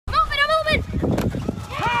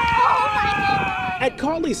At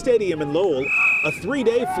Cawley Stadium in Lowell, a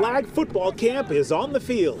 3-day flag football camp is on the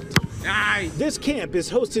field. Nice. This camp is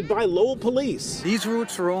hosted by Lowell Police, These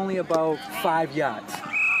routes are only about 5 yards.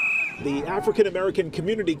 the African American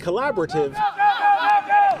Community Collaborative,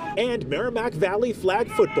 and Merrimack Valley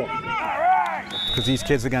Flag Football. Because these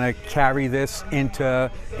kids are going to carry this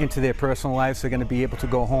into their personal lives. They're going to be able to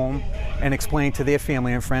go home and explain to their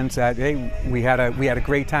family and friends that, hey, we had a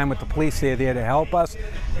great time with the police. They're there to help us.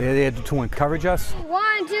 They're there to encourage us.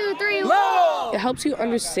 1, 2, 3, It helps you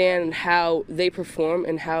understand how they perform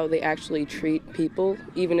and how they actually treat people,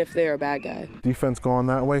 even if they're a bad guy. Defense going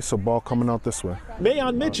that way, so ball coming out this way.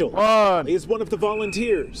 Mayon Mitchell is one of the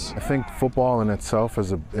volunteers. I think football in itself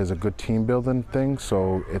is a good team building thing,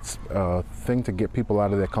 so it's a thing to get people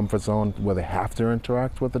out of their comfort zone where they have to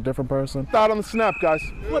interact with a different person. Out on the snap, guys.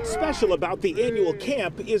 What's special about the annual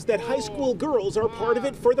camp is that high school girls are part of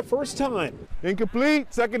it for the first time.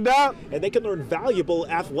 Incomplete, second down. And they can learn valuable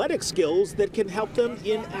athletic skills that can help them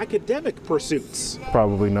in academic pursuits.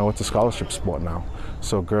 Probably know it's a scholarship sport now,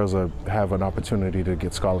 so girls have an opportunity to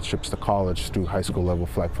get scholarships to college through high school level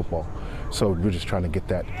flag football. So we're just trying to get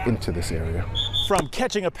that into this area. From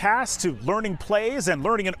catching a pass to learning plays and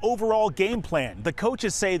learning an overall game plan, the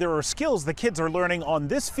coaches say there are skills the kids are learning on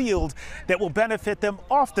this field that will benefit them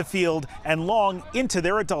off the field and long into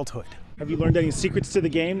their adulthood. Have you learned any secrets to the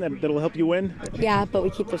game that'll help you win? Yeah, but we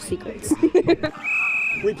keep those secrets.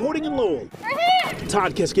 Reporting in Lowell,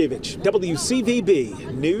 Todd Kiskevich,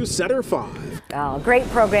 WCVB News Center 5. Oh, great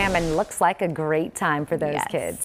program, and looks like a great time for those kids.